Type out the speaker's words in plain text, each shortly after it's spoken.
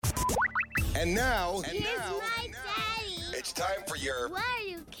And now, Here's my daddy. it's time for your Why are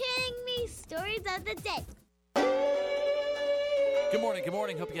you kidding me? Stories of the day. Good morning, good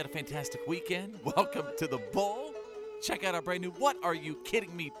morning. Hope you had a fantastic weekend. Welcome to The Bull. Check out our brand new What Are You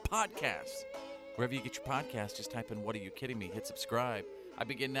Kidding Me podcast. Wherever you get your podcast, just type in What Are You Kidding Me? Hit subscribe. I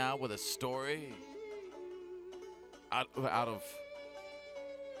begin now with a story out of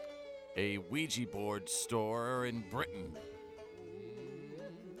a Ouija board store in Britain.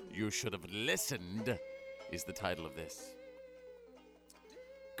 You should have listened is the title of this.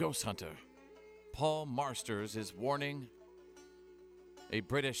 Ghost hunter Paul Marsters is warning a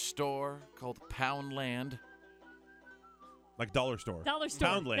British store called Poundland. Like dollar store. Dollar store.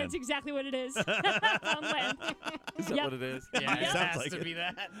 Poundland. That's exactly what it is. Poundland. Is that Yep. what it is? Yeah, it Sounds has like to it. be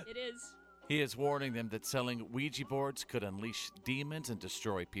that. It is. He is warning them that selling Ouija boards could unleash demons and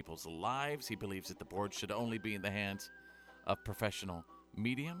destroy people's lives. He believes that the boards should only be in the hands of professional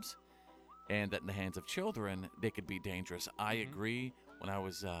mediums and that in the hands of children, they could be dangerous. I agree. When I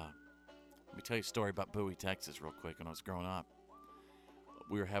was, let me tell you a story about Bowie, Texas real quick. When I was growing up,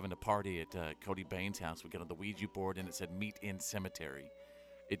 we were having a party at Cody Bain's house. We got on the Ouija board and it said meet in cemetery.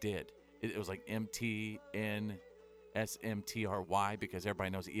 It did. It was like MTNSMTRY because everybody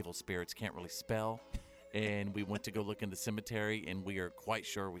knows evil spirits can't really spell. And we went to go look in the cemetery and we are quite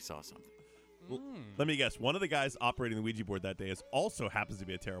sure we saw something. Let me guess. One of the guys operating the Ouija board that day also happens to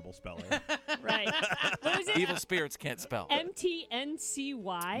be a terrible speller. Right. What was it? Evil spirits can't spell.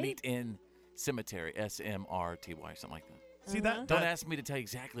 MTNCY? Meet in cemetery, SMRTY, something like that. See that? Don't ask me to tell you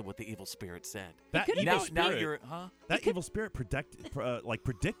exactly what the evil spirit said. That could've evil Now spirit, you're, huh? that evil spirit predicted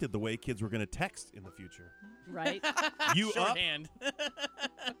the way kids were going to text in the future. Right. You up? Shorthand.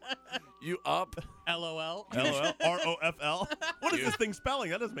 You up? LOL. LOL. ROFL. What is this thing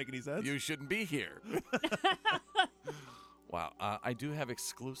spelling? That doesn't make any sense. You shouldn't be here. Wow. I do have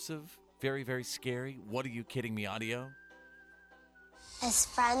exclusive, very, very scary. What are you kidding me audio? As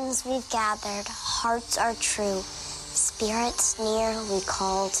friends we've gathered, hearts are true. Spirits near, we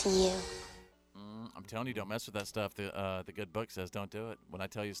call to you. I'm telling you, don't mess with that stuff. The good book says don't do it. When I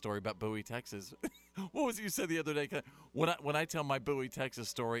tell you a story about Bowie, Texas, what was it you said the other day? When I tell my Bowie, Texas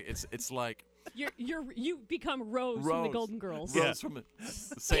story, it's like You become Rose from the Rose. Golden Girls. Yeah. Rose from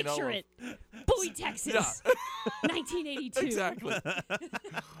St. Picture Olaf. it. Bowie, Texas. 1982. Exactly.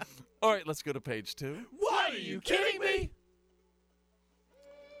 All right, let's go to page 2. What are you kidding me?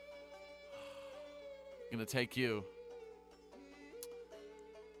 Gonna take you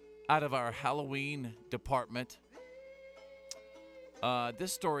out of our Halloween department.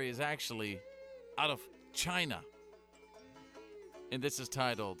 This story is actually out of China. And this is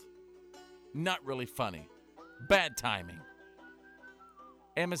titled, Not Really Funny. Bad Timing.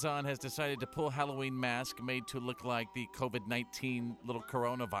 Amazon has decided to pull Halloween mask made to look like the COVID-19 little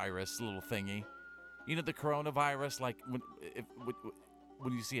coronavirus little thingy. You know the coronavirus, like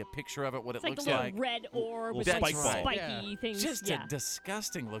when you see a picture of it, what It's it like looks the little like. red orb with That's like right. spiky Yeah. things. Just yeah. a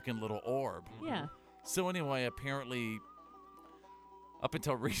disgusting looking little orb. Yeah. So anyway, apparently, up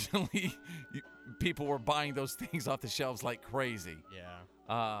until recently, people were buying those things off the shelves like crazy.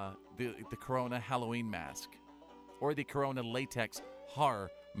 Yeah. The Corona Halloween mask, or the Corona latex horror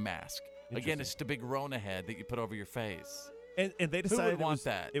mask. Again, Interesting. it's just a big Rona head that you put over your face. And they decided want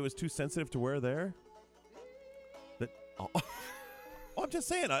that? it was too sensitive to wear there. Oh, Oh, I'm just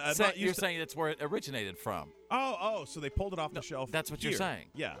saying. I'm so not you're used to. saying that's where it originated from? Oh, so they pulled it off the shelf. that's what you're here. saying.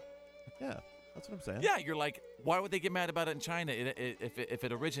 Yeah, that's what I'm saying. Yeah, you're like, why would they get mad about it in China if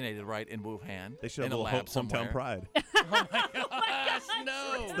it originated right in Wuhan? They should have in a a little lab hometown somewhere? pride. Gosh,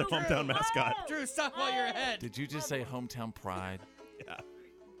 no. The hometown mascot. Drew, stop while you're ahead. Did you just say hometown pride? Yeah.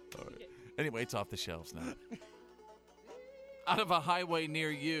 All right. Anyway, it's off the shelves now. Out of a highway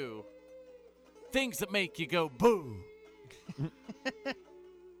near you, things that make you go boo.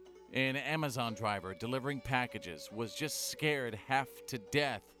 An Amazon driver delivering packages was just scared half to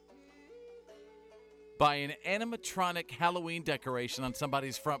death by an animatronic Halloween decoration on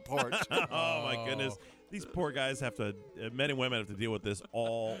somebody's front porch. Oh my goodness. These poor guys have to, men and women have to deal with this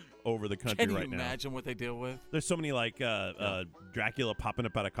all over the country Can you right now. imagine what they deal with? There's so many like Dracula popping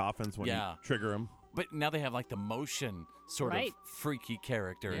up out of coffins when Yeah. you trigger them. But now they have like the motion sort Right. of freaky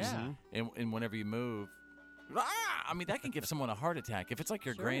characters. Yeah. And whenever you move, I mean, that can give someone a heart attack. If it's like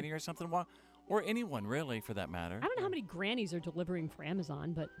your granny or something, or anyone really for that matter. I don't know how many grannies are delivering for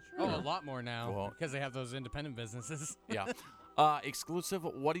Amazon, but Oh, a lot more now Well- because they have those independent businesses. Yeah. Exclusive,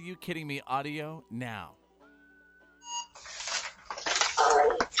 What Are You Kidding Me audio now.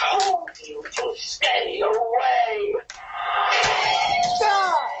 I told you to stay away.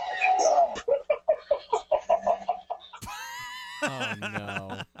 Oh,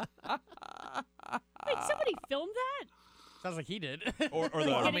 no. Sounds like he did. Or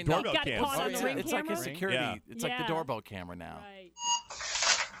the I mean, doorbell got cam. caught on the it's, ring it's like a camera? security. Yeah. It's like the Yeah. doorbell camera now. Right.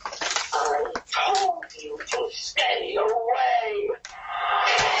 I told you to stay away.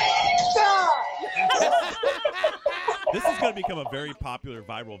 This is going to become a very popular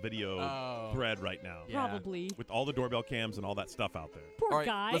viral video Oh. thread right now. Yeah. Probably. With all the doorbell cams and all that stuff out there. Poor All right,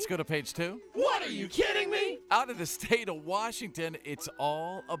 guy. let's go to page 2. What are you kidding me? Out of the state of Washington, it's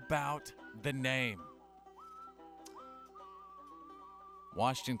all about the name.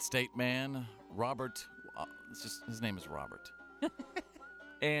 Washington State man, Robert, his name is Robert.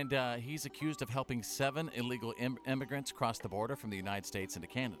 And he's accused of helping 7 illegal immigrants cross the border from the United States into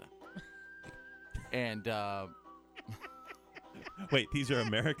Canada. And Wait, these are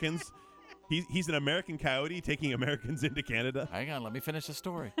Americans? He's an American coyote taking Americans into Canada? hang on, let me finish the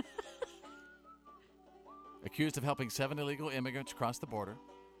story. Accused of helping 7 illegal immigrants cross the border.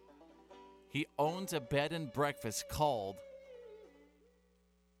 He owns a bed and breakfast called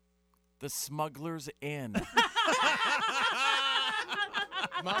the Smuggler's Inn.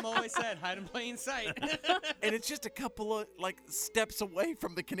 Mom always said, hide in plain sight. And it's just a couple of steps away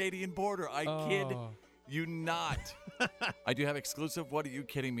from the Canadian border. I kid Oh. you not. I do have exclusive What Are You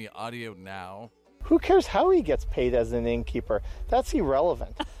Kidding Me audio now. Who cares how he gets paid as an innkeeper? That's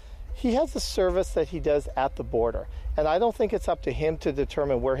irrelevant. He has a service that he does at the border, and I don't think it's up to him to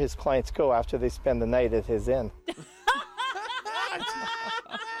determine where his clients go after they spend the night at his inn.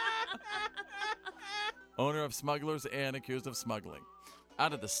 Owner of Smuggler's Inn accused of smuggling.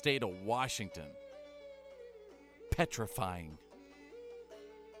 Out of the state of Washington. Petrifying.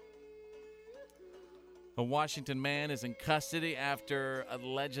 A Washington man is in custody after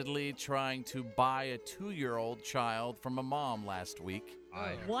allegedly trying to buy a 2-year-old child from a mom last week.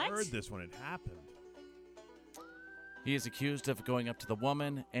 I What? heard this when it happened. He is accused of going up to the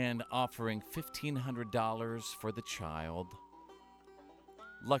woman and offering $1,500 for the child.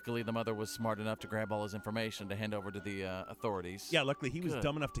 Luckily, the mother was smart enough to grab all his information to hand over to the authorities. Yeah, luckily he was Good.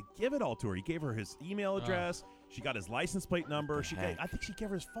 dumb enough to give it all to her. He gave her his email address. She got his license plate number. Heck. I think she gave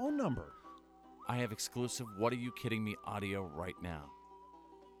her his phone number. I have exclusive What Are You Kidding Me audio right now.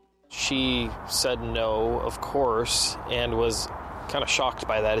 She said no, of course, and was kind of shocked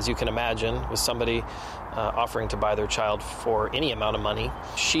by that, as you can imagine, with somebody offering to buy their child for any amount of money.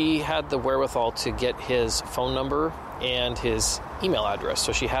 She had the wherewithal to get his phone number and his email address,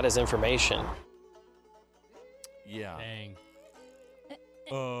 so she had his information. Yeah. Dang.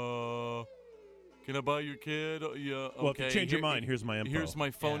 Can I buy your kid? Yeah. Okay. Well, if you change your mind, here's my info. Here's my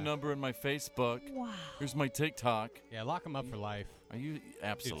phone Yeah. number and my Facebook. Wow. Here's my TikTok. Yeah, lock him up for life. Are you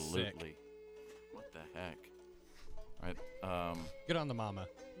absolutely? What the heck? All right. Good on the mama.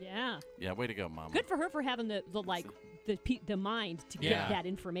 Yeah. Yeah. Way to go, Mama. Good for her for having the mind to Yeah. get that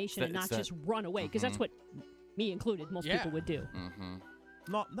information and It's not that- just run away, because that's what me included, most Yeah. people would do. Mm-hmm.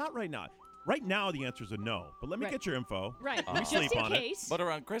 Not right now. Right now, the answer is a no. But let me Right. get your info. Right. Let me Just sleep in on it. case. But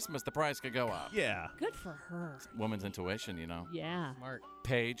around Christmas, the price could go up. Yeah. Good for her. Woman's intuition, you know. Yeah. Smart.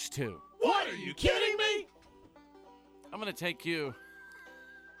 Page 2. What are you kidding me? I'm going to take you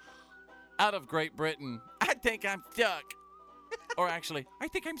out of Great Britain. I think I'm stuck. Or actually, I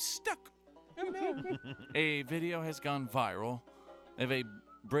think I'm stuck. A video has gone viral of a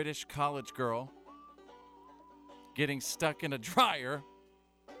British college girl getting stuck in a dryer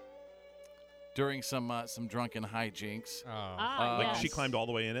during some drunken hijinks. Oh. Ah, Like yes. she climbed all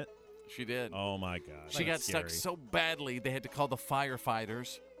the way in it? She did. Oh, my God. She got That's stuck scary. so badly they had to call the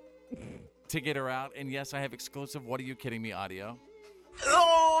firefighters to get her out. And yes, I have exclusive What Are You Kidding Me audio.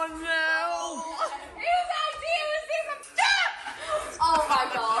 Oh no! Oh my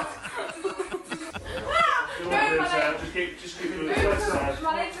god. Just keep moving.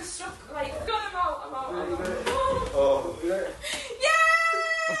 My legs are stuck. Like, God, I'm out. Oh,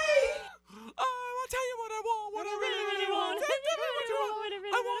 I'll tell you what I want. What I really want.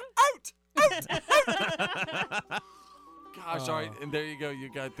 I want out. Gosh, all right. And there you go. You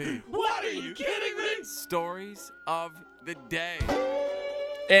got the What are you kidding me? stories of the day.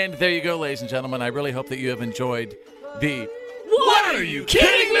 And there you go, ladies and gentlemen. I really hope that you have enjoyed the What are you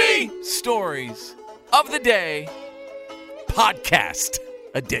kidding me? Stories of the Day podcast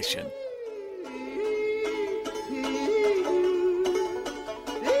edition.